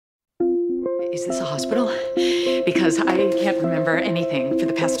Is this a hospital? Because I can't remember anything for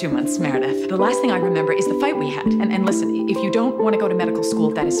the past 2 months, Meredith. The last thing I remember is the fight we had. And listen, if you don't want to go to medical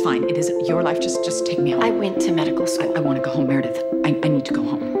school, that is fine. It is your life. Just take me home. I went to medical school. I want to go home, Meredith. I need to go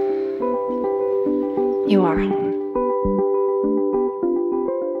home. You are home.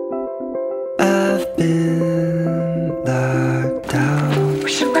 I've been locked out.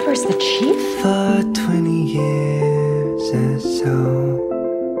 Richard Weber's the chief? For 20 years or so.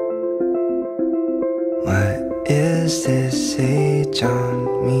 What is this age on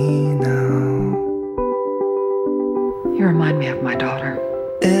me now? You remind me of my daughter.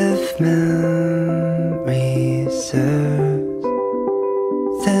 If memory serves,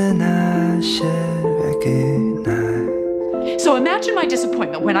 then I should recognize. So imagine my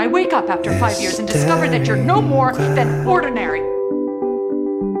disappointment when I wake up after 5 years and discover that you're no more than ordinary.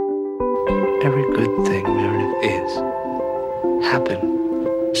 Every good thing Meredith is happened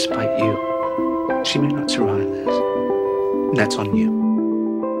despite you. She may not survive this. And that's on you.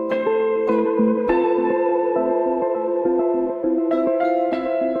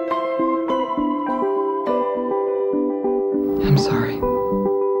 I'm sorry.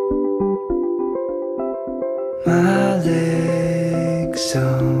 My legs so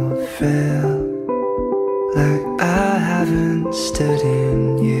frail, like I haven't stood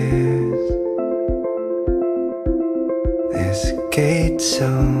in years. This gate so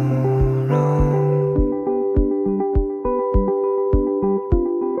wrong.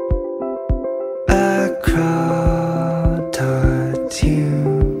 I crawled towards you.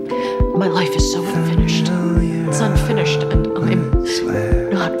 My life is so unfinished. It's unfinished, and I'm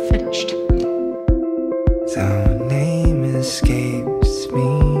not finished. So name escapes me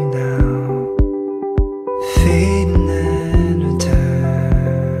now. Fading and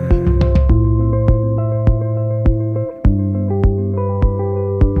return.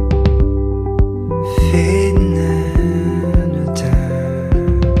 Fading and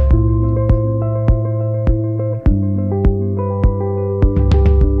return.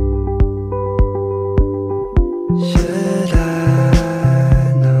 Should I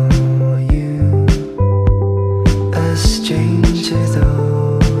know you? A stranger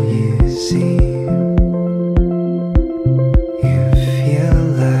though you seem, you feel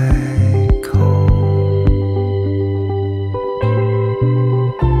like home.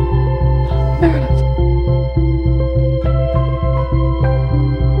 Meredith.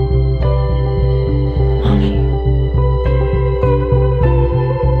 Mommy.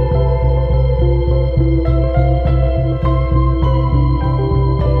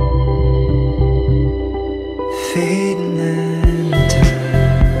 Fading and return.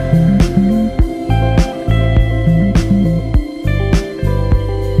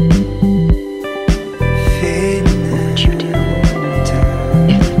 Fading What would you do and return.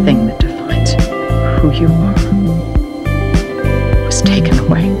 if the thing that defines who you are